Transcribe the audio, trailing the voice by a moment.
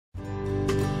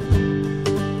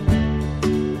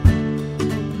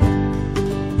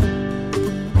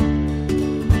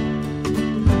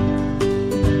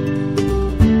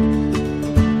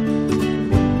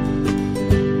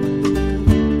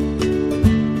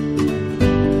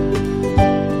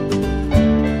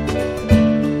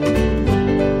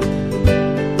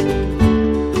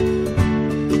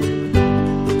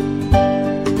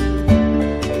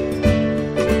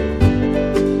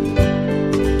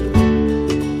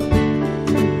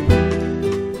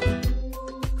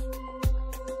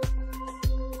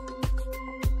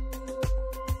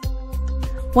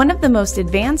One of the most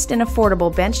advanced and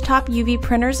affordable benchtop UV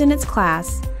printers in its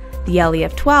class, the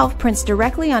LEF 12 prints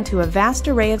directly onto a vast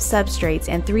array of substrates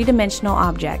and three-dimensional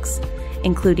objects,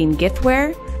 including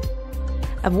giftware,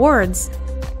 awards,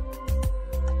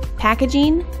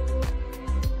 packaging,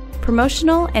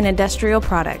 promotional and industrial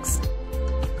products.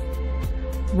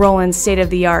 Roland's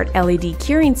state-of-the-art LED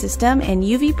curing system and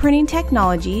UV printing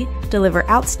technology deliver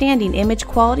outstanding image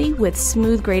quality with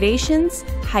smooth gradations,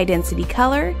 high-density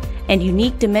color, and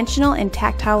unique dimensional and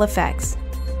tactile effects.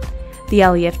 The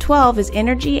LEF 12 is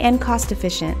energy and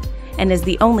cost-efficient and is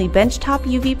the only benchtop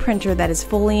UV printer that is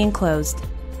fully enclosed.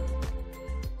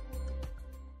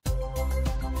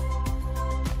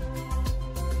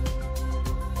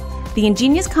 The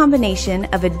ingenious combination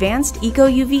of advanced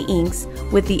eco-UV inks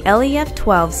with the LEF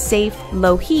 12's safe,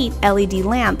 low-heat LED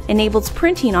lamp enables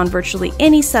printing on virtually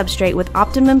any substrate with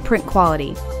optimum print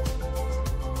quality.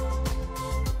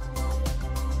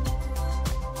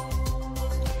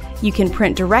 You can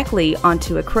print directly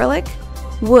onto acrylic,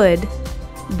 wood,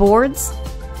 boards,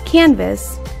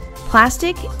 canvas,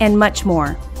 plastic, and much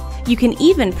more. You can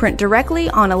even print directly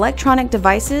on electronic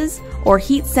devices or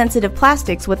heat-sensitive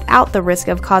plastics without the risk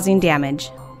of causing damage.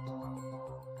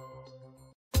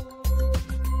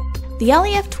 The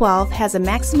LEF 12 has a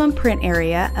maximum print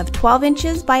area of 12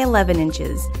 inches by 11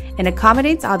 inches and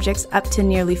accommodates objects up to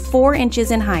nearly 4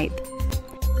 inches in height.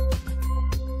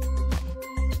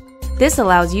 This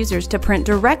allows users to print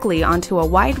directly onto a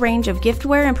wide range of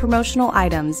giftware and promotional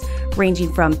items,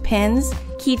 ranging from pens,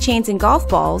 keychains, and golf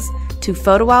balls, to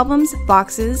photo albums,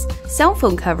 boxes, cell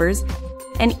phone covers,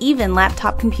 and even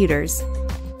laptop computers.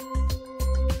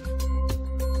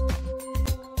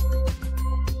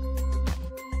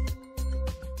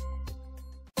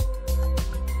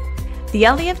 The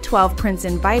LEF 12 prints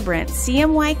in vibrant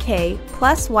CMYK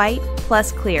plus white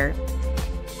plus clear.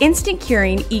 Instant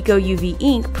curing eco-UV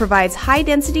ink provides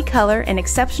high-density color and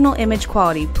exceptional image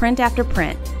quality print after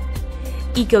print.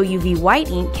 Eco-UV white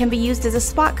ink can be used as a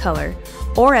spot color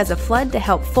or as a flood to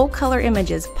help full-color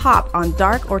images pop on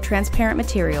dark or transparent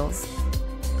materials.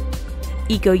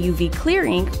 Eco-UV clear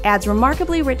ink adds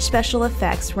remarkably rich special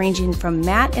effects ranging from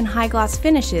matte and high-gloss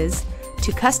finishes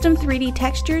to custom 3D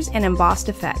textures and embossed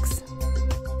effects.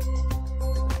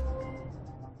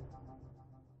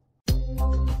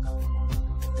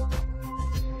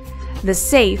 The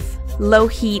safe,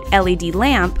 low-heat LED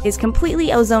lamp is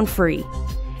completely ozone-free,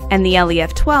 and the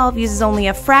LEF 12 uses only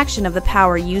a fraction of the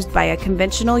power used by a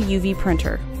conventional UV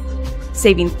printer,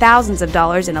 saving thousands of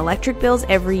dollars in electric bills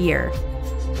every year.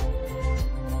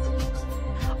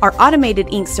 Our automated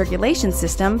ink circulation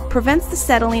system prevents the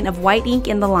settling of white ink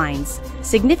in the lines,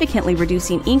 significantly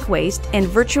reducing ink waste and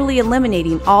virtually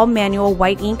eliminating all manual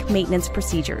white ink maintenance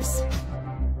procedures.